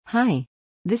Hi.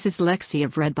 This is Lexi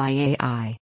of Read by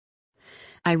AI.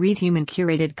 I read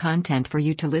human-curated content for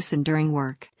you to listen during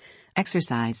work,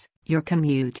 exercise, your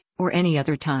commute, or any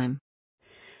other time.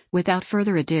 Without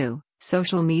further ado,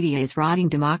 Social Media is Rotting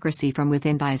Democracy from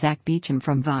Within by Zach Beecham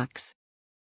from Vox.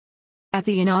 At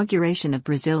the inauguration of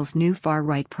Brazil's new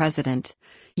far-right president,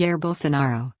 Jair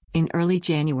Bolsonaro, in early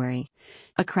January,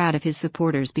 a crowd of his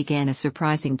supporters began a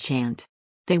surprising chant.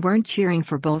 They weren't cheering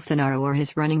for Bolsonaro or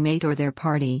his running mate or their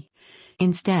party.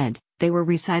 Instead, they were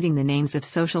reciting the names of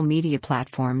social media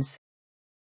platforms.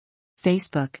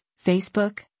 Facebook,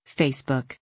 Facebook,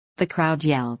 Facebook. The crowd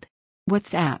yelled.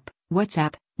 WhatsApp,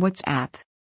 WhatsApp, WhatsApp.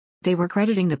 They were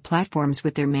crediting the platforms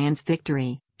with their man's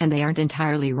victory, and they aren't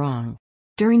entirely wrong.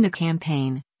 During the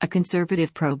campaign, a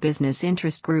conservative pro-business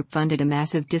interest group funded a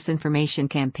massive disinformation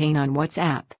campaign on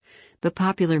WhatsApp, the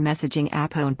popular messaging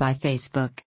app owned by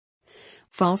Facebook.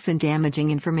 False and damaging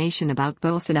information about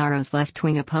Bolsonaro's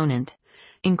left-wing opponent,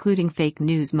 including fake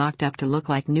news mocked up to look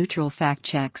like neutral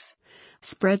fact-checks,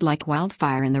 spread like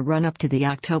wildfire in the run-up to the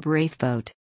October 8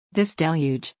 vote. This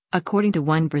deluge, according to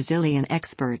one Brazilian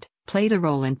expert, played a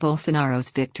role in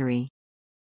Bolsonaro's victory.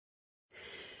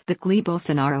 The glee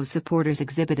Bolsonaro supporters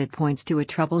exhibited points to a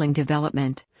troubling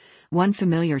development, one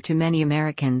familiar to many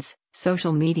Americans.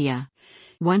 Social media,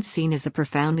 once seen as a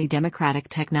profoundly democratic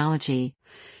technology,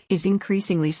 is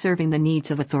increasingly serving the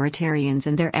needs of authoritarians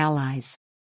and their allies.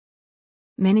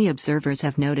 Many observers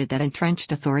have noted that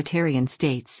entrenched authoritarian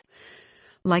states,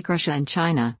 like Russia and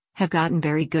China, have gotten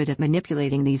very good at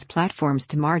manipulating these platforms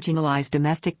to marginalize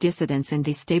domestic dissidents and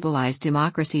destabilize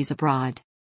democracies abroad.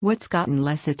 What's gotten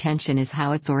less attention is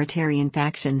how authoritarian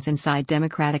factions inside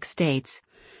democratic states,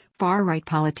 far-right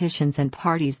politicians and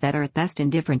parties that are at best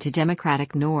indifferent to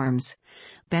democratic norms,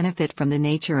 benefit from the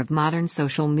nature of modern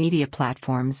social media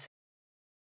platforms.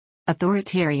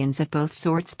 Authoritarians of both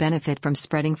sorts benefit from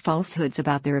spreading falsehoods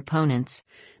about their opponents,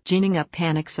 ginning up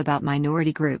panics about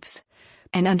minority groups,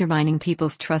 and undermining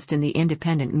people's trust in the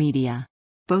independent media.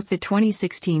 Both the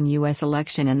 2016 U.S.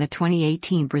 election and the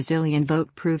 2018 Brazilian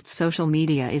vote proved social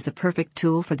media is a perfect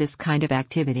tool for this kind of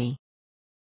activity.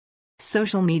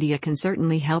 Social media can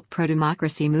certainly help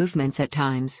pro-democracy movements at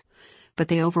times, but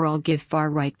they overall give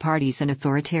far-right parties and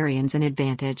authoritarians an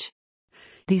advantage.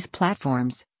 These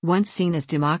platforms, once seen as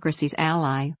democracy's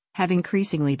ally, have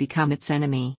increasingly become its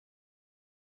enemy.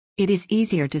 It is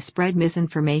easier to spread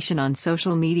misinformation on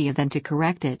social media than to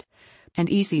correct it, and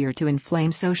easier to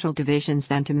inflame social divisions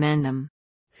than to mend them.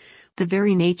 The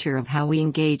very nature of how we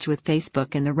engage with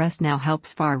Facebook and the rest now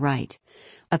helps far-right,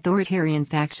 authoritarian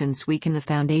factions weaken the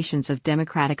foundations of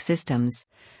democratic systems,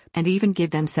 and even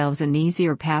give themselves an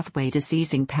easier pathway to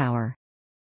seizing power.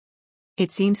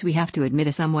 It seems we have to admit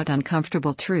a somewhat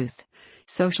uncomfortable truth.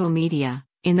 Social media,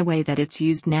 in the way that it's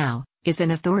used now, is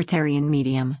an authoritarian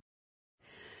medium.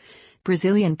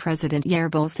 Brazilian President Jair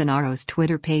Bolsonaro's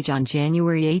Twitter page on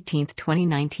January 18,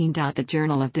 2019. The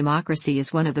Journal of Democracy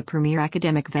is one of the premier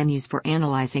academic venues for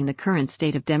analyzing the current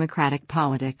state of democratic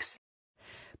politics.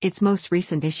 Its most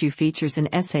recent issue features an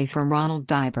essay from Ronald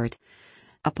Deibert,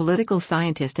 a political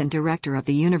scientist and director of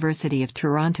the University of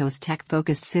Toronto's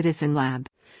tech-focused Citizen Lab,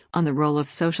 on the role of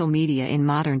social media in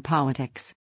modern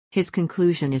politics. His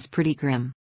conclusion is pretty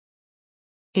grim.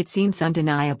 It seems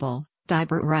undeniable,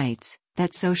 Deibert writes,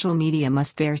 that social media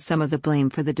must bear some of the blame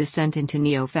for the descent into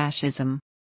neo-fascism.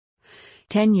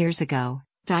 10 years ago,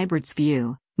 Deibert's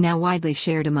view, now widely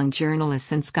shared among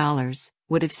journalists and scholars,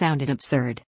 would have sounded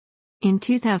absurd. In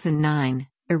 2009,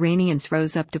 Iranians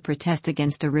rose up to protest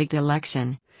against a rigged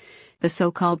election. The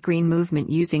so-called Green Movement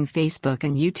using Facebook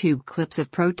and YouTube clips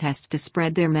of protests to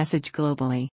spread their message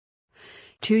globally.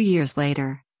 2 years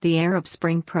later, the Arab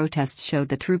Spring protests showed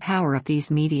the true power of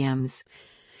these mediums.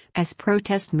 As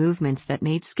protest movements that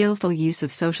made skillful use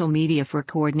of social media for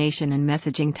coordination and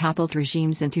messaging toppled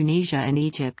regimes in Tunisia and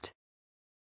Egypt.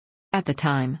 At the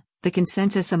time, the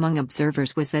consensus among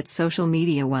observers was that social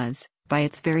media was, by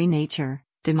its very nature,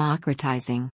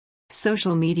 democratizing.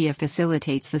 Social media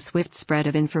facilitates the swift spread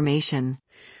of information,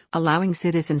 allowing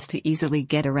citizens to easily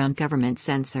get around government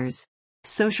censors.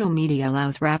 Social media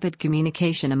allows rapid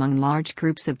communication among large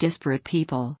groups of disparate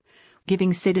people,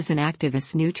 giving citizen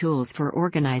activists new tools for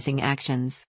organizing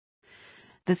actions.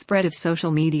 The spread of social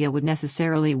media would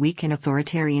necessarily weaken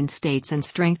authoritarian states and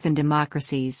strengthen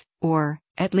democracies, or,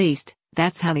 at least,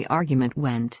 that's how the argument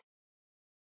went.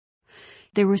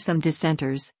 There were some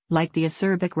dissenters, like the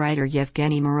acerbic writer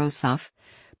Yevgeny Morozov,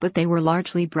 but they were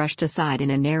largely brushed aside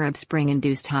in an Arab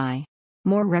Spring-induced high.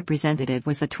 More representative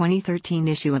was the 2013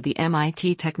 issue of the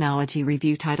MIT Technology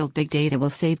Review titled Big Data Will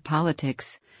Save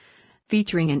Politics,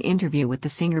 featuring an interview with the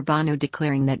singer Bono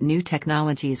declaring that new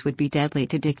technologies would be deadly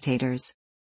to dictators.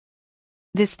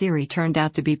 This theory turned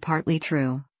out to be partly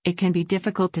true. It can be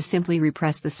difficult to simply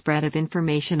repress the spread of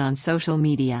information on social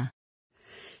media.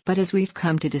 But as we've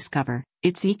come to discover,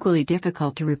 it's equally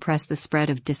difficult to repress the spread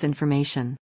of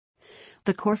disinformation.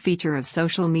 The core feature of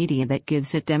social media that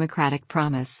gives it democratic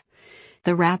promise,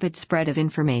 the rapid spread of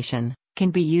information,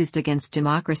 can be used against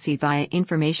democracy via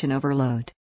information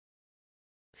overload.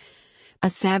 A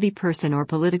savvy person or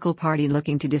political party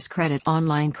looking to discredit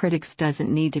online critics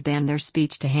doesn't need to ban their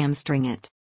speech to hamstring it.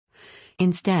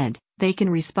 Instead, they can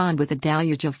respond with a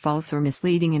deluge of false or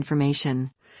misleading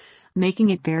information, making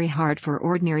it very hard for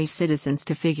ordinary citizens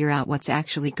to figure out what's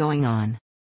actually going on.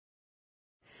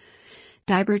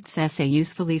 Dybert's essay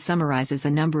usefully summarizes a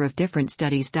number of different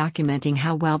studies documenting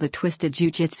how well the twisted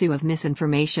jujitsu of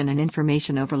misinformation and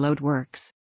information overload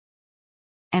works.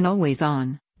 An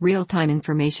always-on, real-time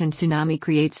information tsunami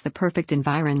creates the perfect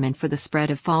environment for the spread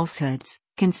of falsehoods,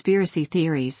 conspiracy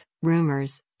theories,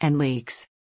 rumors, and leaks.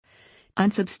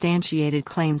 Unsubstantiated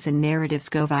claims and narratives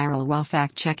go viral while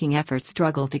fact-checking efforts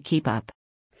struggle to keep up.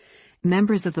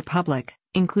 Members of the public,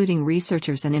 including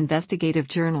researchers and investigative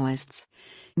journalists,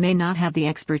 may not have the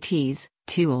expertise,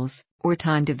 tools, or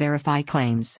time to verify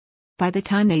claims. By the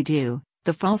time they do,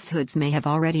 the falsehoods may have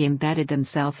already embedded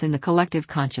themselves in the collective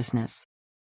consciousness.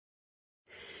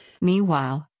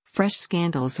 Meanwhile, fresh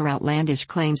scandals or outlandish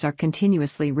claims are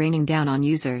continuously raining down on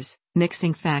users,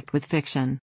 mixing fact with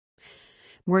fiction.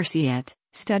 Worse yet,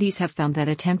 studies have found that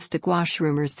attempts to quash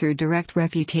rumors through direct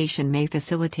refutation may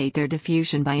facilitate their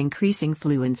diffusion by increasing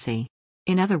fluency.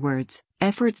 In other words,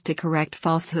 efforts to correct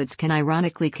falsehoods can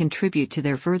ironically contribute to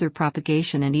their further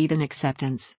propagation and even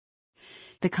acceptance.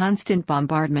 The constant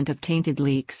bombardment of tainted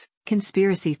leaks,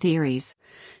 conspiracy theories,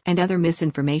 and other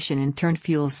misinformation in turn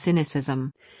fuels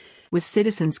cynicism, with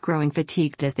citizens growing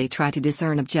fatigued as they try to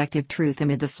discern objective truth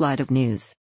amid the flood of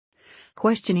news.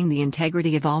 Questioning the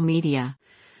integrity of all media,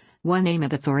 one aim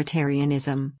of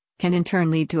authoritarianism, can in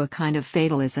turn lead to a kind of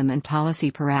fatalism and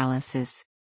policy paralysis.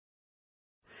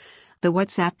 The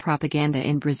WhatsApp propaganda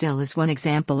in Brazil is one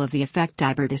example of the effect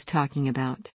Dybert is talking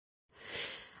about.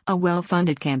 A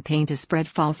well-funded campaign to spread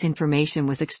false information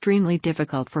was extremely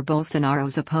difficult for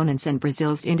Bolsonaro's opponents and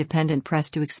Brazil's independent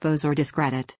press to expose or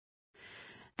discredit.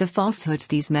 The falsehoods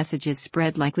these messages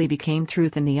spread likely became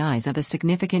truth in the eyes of a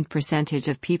significant percentage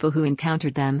of people who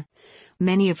encountered them,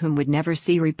 many of whom would never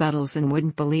see rebuttals and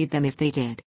wouldn't believe them if they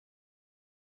did.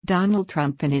 Donald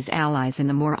Trump and his allies in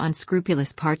the more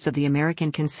unscrupulous parts of the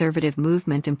American conservative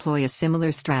movement employ a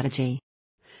similar strategy.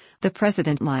 The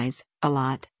president lies, a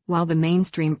lot, while the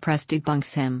mainstream press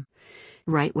debunks him.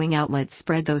 Right-wing outlets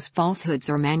spread those falsehoods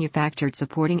or manufactured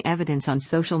supporting evidence on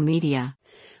social media,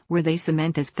 where they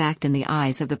cement as fact in the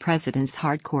eyes of the president's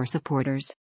hardcore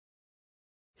supporters.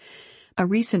 A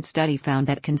recent study found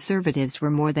that conservatives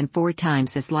were more than 4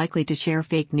 times as likely to share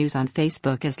fake news on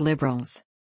Facebook as liberals.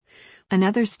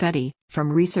 Another study,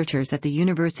 from researchers at the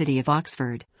University of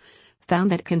Oxford, found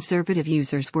that conservative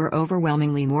users were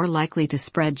overwhelmingly more likely to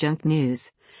spread junk news,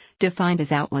 defined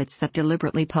as outlets that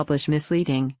deliberately publish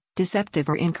misleading, deceptive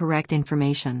or incorrect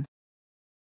information.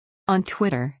 On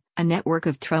Twitter, a network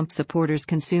of Trump supporters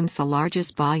consumes the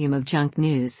largest volume of junk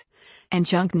news, and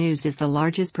junk news is the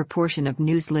largest proportion of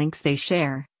news links they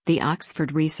share, the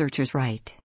Oxford researchers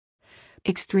write.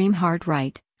 Extreme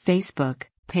hard-right, Facebook,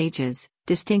 pages,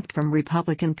 distinct from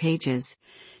Republican pages,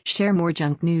 share more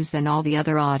junk news than all the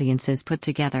other audiences put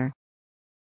together.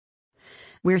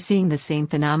 We're seeing the same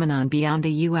phenomenon beyond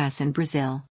the US and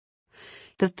Brazil.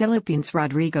 The Philippines'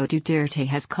 Rodrigo Duterte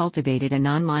has cultivated an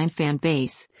online fan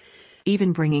base,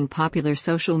 even bringing popular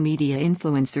social media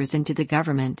influencers into the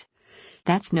government.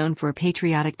 That's known for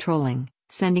patriotic trolling,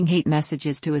 sending hate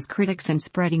messages to his critics and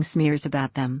spreading smears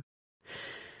about them.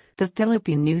 The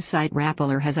Philippine news site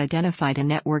Rappler has identified a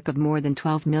network of more than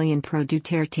 12 million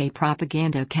pro-Duterte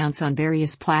propaganda accounts on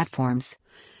various platforms,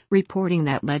 reporting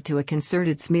that led to a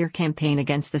concerted smear campaign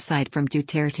against the site from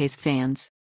Duterte's fans.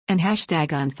 An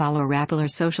 #unfollow Rappler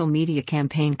social media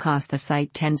campaign cost the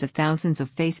site tens of thousands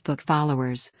of Facebook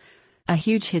followers, a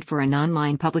huge hit for an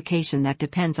online publication that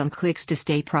depends on clicks to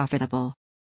stay profitable.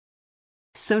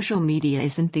 Social media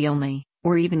isn't the only,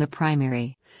 or even the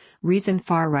primary, reason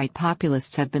far-right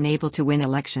populists have been able to win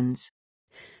elections.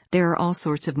 There are all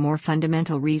sorts of more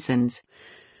fundamental reasons,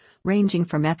 ranging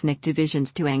from ethnic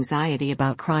divisions to anxiety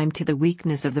about crime to the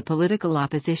weakness of the political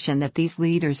opposition that these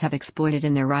leaders have exploited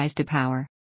in their rise to power.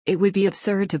 It would be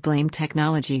absurd to blame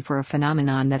technology for a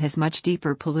phenomenon that has much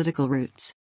deeper political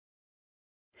roots.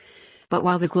 But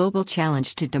while the global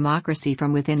challenge to democracy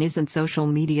from within isn't social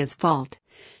media's fault,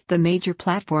 The major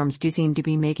platforms do seem to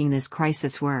be making this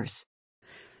crisis worse.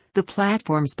 The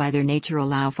platforms by their nature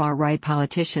allow far-right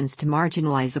politicians to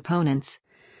marginalize opponents,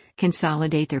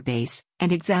 consolidate their base,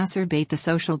 and exacerbate the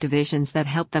social divisions that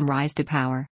help them rise to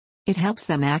power. It helps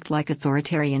them act like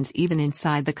authoritarians even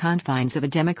inside the confines of a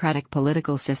democratic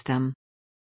political system.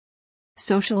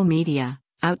 Social media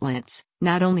outlets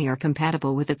not only are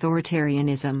compatible with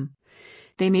authoritarianism,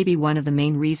 they may be one of the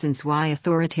main reasons why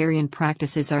authoritarian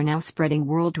practices are now spreading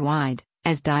worldwide,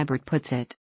 as Dybert puts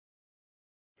it.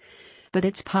 But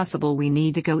it's possible we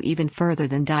need to go even further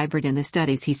than Dybert in the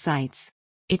studies he cites.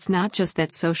 It's not just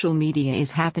that social media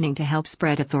is happening to help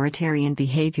spread authoritarian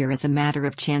behavior as a matter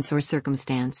of chance or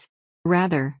circumstance.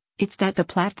 Rather, it's that the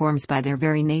platforms by their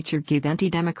very nature give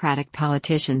anti-democratic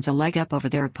politicians a leg up over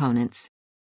their opponents.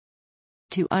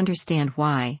 To understand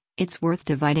why, it's worth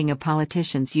dividing a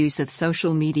politician's use of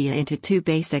social media into two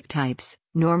basic types: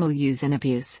 normal use and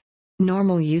abuse.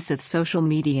 Normal use of social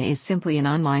media is simply an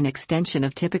online extension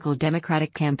of typical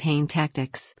democratic campaign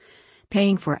tactics: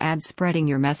 paying for ads, spreading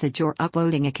your message, or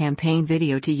uploading a campaign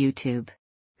video to YouTube.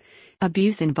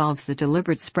 Abuse involves the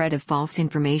deliberate spread of false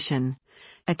information,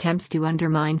 attempts to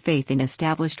undermine faith in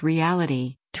established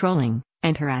reality, trolling,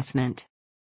 and harassment.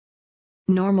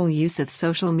 Normal use of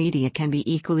social media can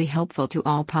be equally helpful to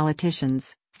all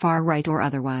politicians, far-right or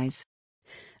otherwise.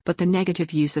 But the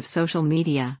negative use of social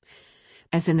media,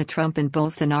 as in the Trump and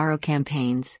Bolsonaro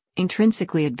campaigns,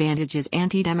 intrinsically advantages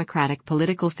anti-democratic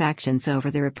political factions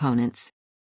over their opponents.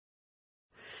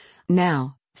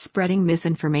 Now, spreading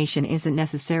misinformation isn't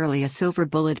necessarily a silver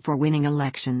bullet for winning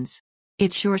elections.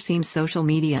 It sure seems social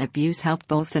media abuse helped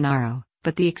Bolsonaro,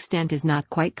 but the extent is not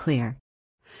quite clear.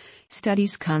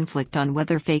 Studies conflict on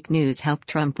whether fake news helped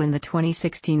Trump win the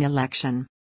 2016 election.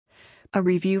 A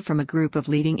review from a group of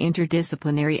leading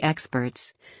interdisciplinary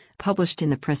experts, published in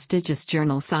the prestigious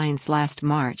journal Science last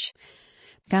March,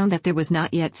 found that there was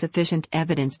not yet sufficient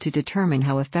evidence to determine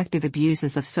how effective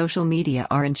abuses of social media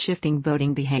are in shifting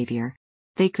voting behavior.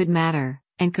 They could matter,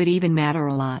 and could even matter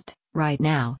a lot. Right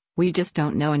now, we just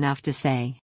don't know enough to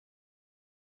say.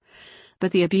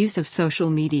 But the abuse of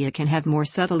social media can have more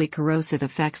subtly corrosive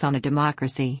effects on a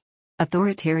democracy.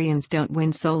 Authoritarians don't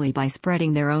win solely by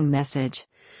spreading their own message.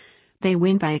 They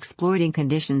win by exploiting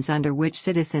conditions under which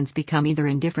citizens become either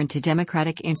indifferent to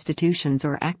democratic institutions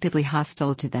or actively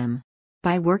hostile to them.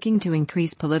 By working to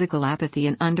increase political apathy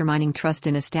and undermining trust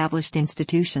in established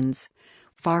institutions,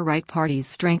 far-right parties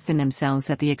strengthen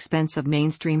themselves at the expense of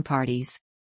mainstream parties.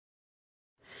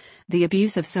 The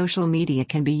abuse of social media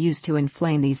can be used to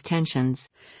inflame these tensions,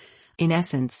 in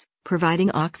essence, providing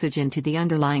oxygen to the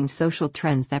underlying social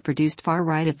trends that produced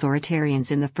far-right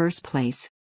authoritarians in the first place.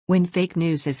 When fake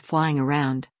news is flying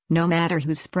around, no matter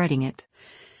who's spreading it,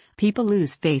 people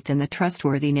lose faith in the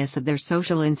trustworthiness of their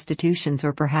social institutions,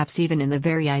 or perhaps even in the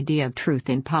very idea of truth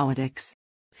in politics.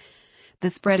 The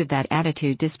spread of that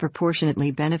attitude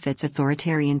disproportionately benefits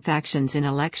authoritarian factions in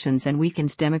elections and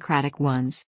weakens democratic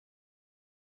ones.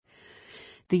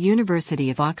 The University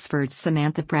of Oxford's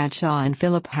Samantha Bradshaw and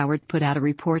Philip Howard put out a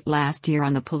report last year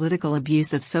on the political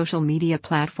abuse of social media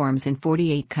platforms in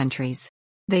 48 countries.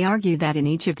 They argue that in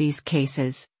each of these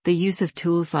cases, the use of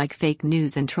tools like fake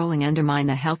news and trolling undermine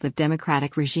the health of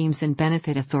democratic regimes and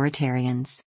benefit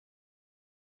authoritarians.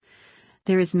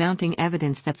 There is mounting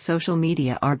evidence that social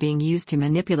media are being used to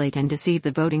manipulate and deceive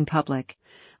the voting public,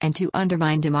 and to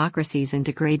undermine democracies and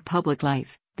degrade public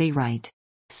life, they write.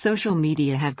 Social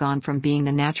media have gone from being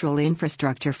the natural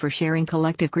infrastructure for sharing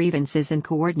collective grievances and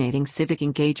coordinating civic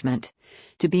engagement,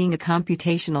 to being a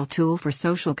computational tool for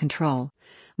social control,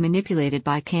 manipulated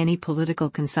by canny political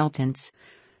consultants,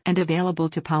 and available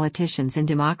to politicians in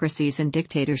democracies and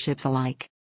dictatorships alike.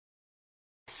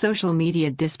 Social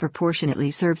media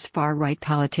disproportionately serves far-right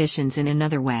politicians in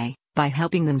another way, by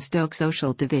helping them stoke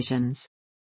social divisions.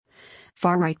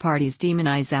 Far-right parties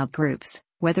demonize outgroups,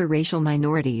 whether racial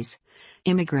minorities,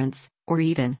 immigrants, or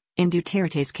even, in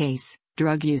Duterte's case,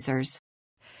 drug users.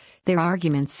 Their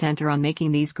arguments center on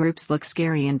making these groups look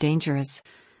scary and dangerous,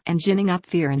 and ginning up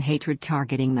fear and hatred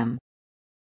targeting them.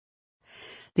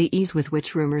 The ease with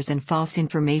which rumors and false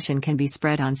information can be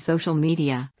spread on social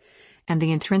media, and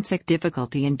the intrinsic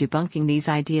difficulty in debunking these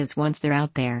ideas once they're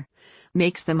out there,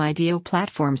 makes them ideal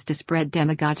platforms to spread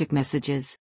demagogic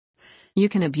messages. You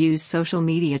can abuse social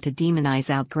media to demonize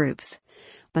outgroups,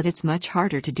 but it's much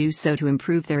harder to do so to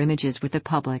improve their images with the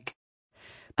public.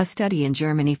 A study in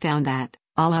Germany found that,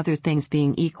 all other things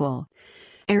being equal,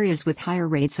 areas with higher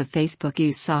rates of Facebook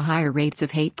use saw higher rates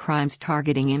of hate crimes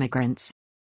targeting immigrants.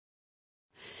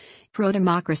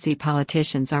 Pro-democracy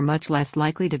politicians are much less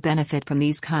likely to benefit from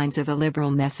these kinds of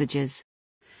illiberal messages.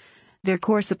 Their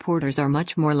core supporters are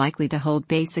much more likely to hold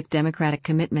basic democratic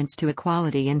commitments to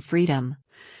equality and freedom,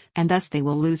 and thus they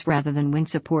will lose rather than win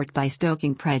support by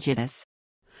stoking prejudice.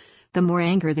 The more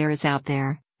anger there is out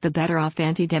there, the better off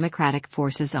anti-democratic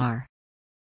forces are.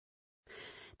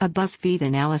 A BuzzFeed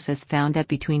analysis found that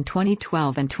between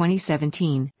 2012 and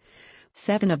 2017,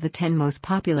 7 of the 10 most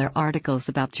popular articles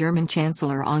about German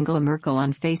Chancellor Angela Merkel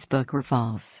on Facebook were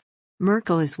false.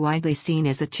 Merkel is widely seen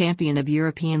as a champion of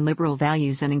European liberal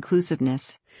values and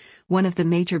inclusiveness, one of the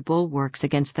major bulwarks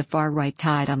against the far-right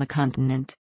tide on the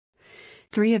continent.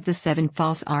 3 of the 7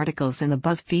 false articles in the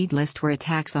BuzzFeed list were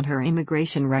attacks on her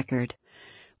immigration record,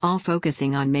 all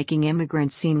focusing on making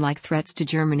immigrants seem like threats to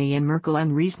Germany and Merkel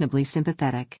unreasonably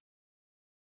sympathetic.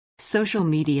 Social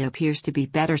media appears to be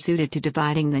better suited to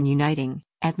dividing than uniting,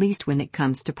 at least when it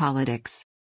comes to politics.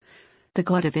 The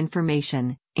glut of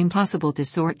information, impossible to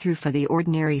sort through for the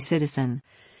ordinary citizen,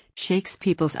 shakes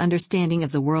people's understanding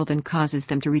of the world and causes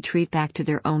them to retreat back to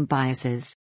their own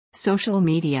biases. Social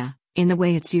media, in the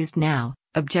way it's used now,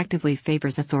 objectively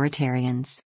favors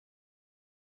authoritarians.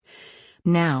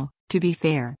 Now, to be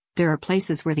fair, there are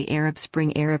places where the Arab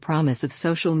Spring era promise of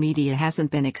social media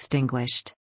hasn't been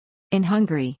extinguished. In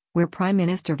Hungary, where Prime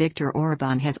Minister Viktor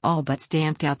Orbán has all but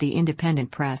stamped out the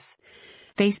independent press,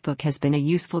 Facebook has been a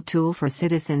useful tool for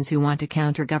citizens who want to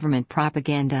counter government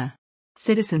propaganda.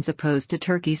 Citizens opposed to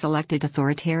Turkey's elected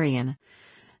authoritarian,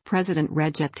 President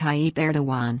Recep Tayyip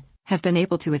Erdogan, have been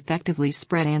able to effectively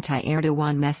spread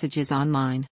anti-Erdogan messages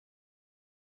online.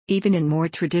 Even in more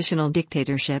traditional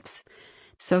dictatorships,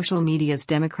 social media's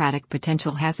democratic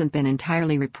potential hasn't been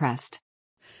entirely repressed.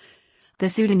 The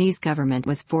Sudanese government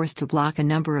was forced to block a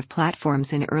number of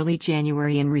platforms in early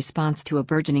January in response to a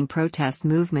burgeoning protest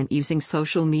movement using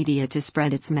social media to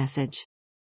spread its message.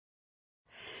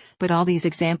 But all these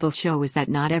examples show is that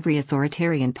not every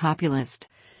authoritarian populist,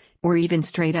 or even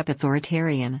straight-up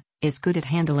authoritarian, is good at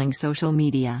handling social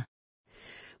media.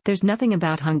 There's nothing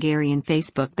about Hungarian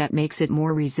Facebook that makes it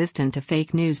more resistant to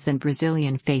fake news than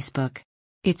Brazilian Facebook.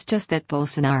 It's just that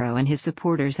Bolsonaro and his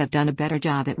supporters have done a better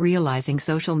job at realizing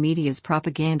social media's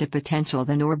propaganda potential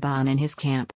than Orbán and his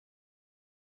camp.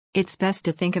 It's best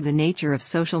to think of the nature of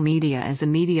social media as a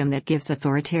medium that gives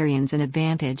authoritarians an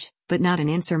advantage, but not an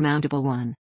insurmountable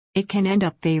one. It can end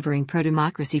up favoring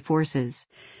pro-democracy forces,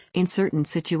 in certain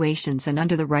situations and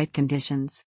under the right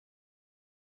conditions.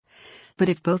 But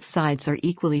if both sides are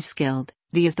equally skilled,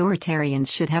 the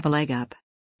authoritarians should have a leg up.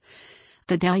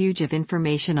 The deluge of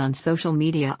information on social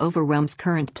media overwhelms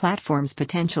current platforms'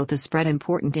 potential to spread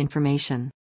important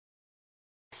information.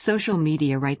 Social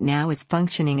media right now is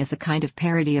functioning as a kind of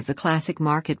parody of the classic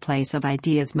marketplace of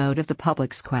ideas mode of the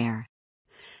public square.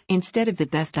 Instead of the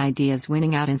best ideas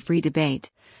winning out in free debate,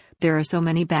 there are so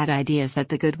many bad ideas that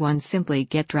the good ones simply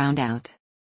get drowned out.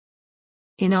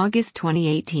 In August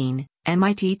 2018,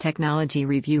 MIT Technology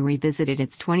Review revisited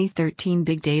its 2013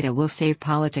 Big Data Will Save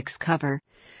Politics cover,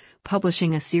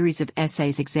 publishing a series of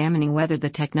essays examining whether the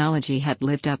technology had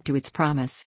lived up to its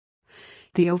promise.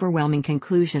 The overwhelming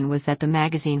conclusion was that the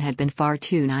magazine had been far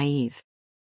too naive.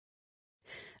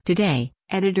 Today,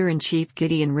 Editor-in-Chief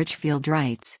Gideon Richfield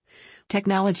writes,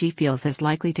 "Technology feels as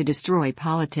likely to destroy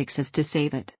politics as to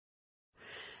save it."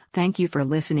 Thank you for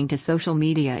listening to Social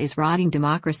Media is Rotting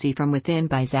Democracy from Within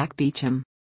by Zach Beecham.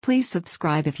 Please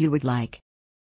subscribe if you would like.